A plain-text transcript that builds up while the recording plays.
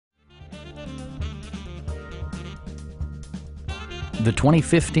The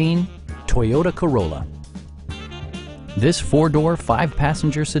 2015 Toyota Corolla. This four-door,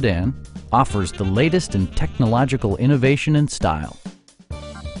 five-passenger sedan offers the latest in technological innovation and style.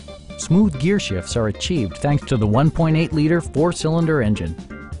 Smooth gear shifts are achieved thanks to the 1.8-liter four-cylinder engine.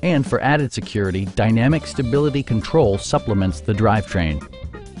 And for added security, dynamic stability control supplements the drivetrain.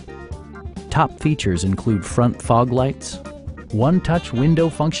 Top features include front fog lights, one-touch window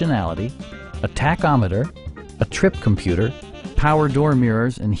functionality, a tachometer, a trip computer, power door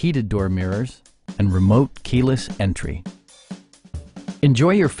mirrors and heated door mirrors, and remote keyless entry.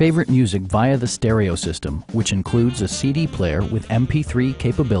 Enjoy your favorite music via the stereo system, which includes a CD player with MP3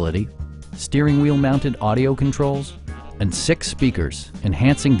 capability, steering wheel mounted audio controls, and 6 speakers,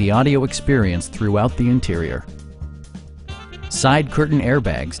 enhancing the audio experience throughout the interior. Side curtain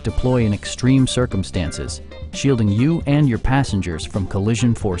airbags deploy in extreme circumstances, shielding you and your passengers from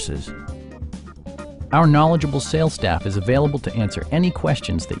collision forces. Our knowledgeable sales staff is available to answer any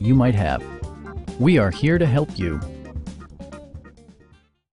questions that you might have. We are here to help you.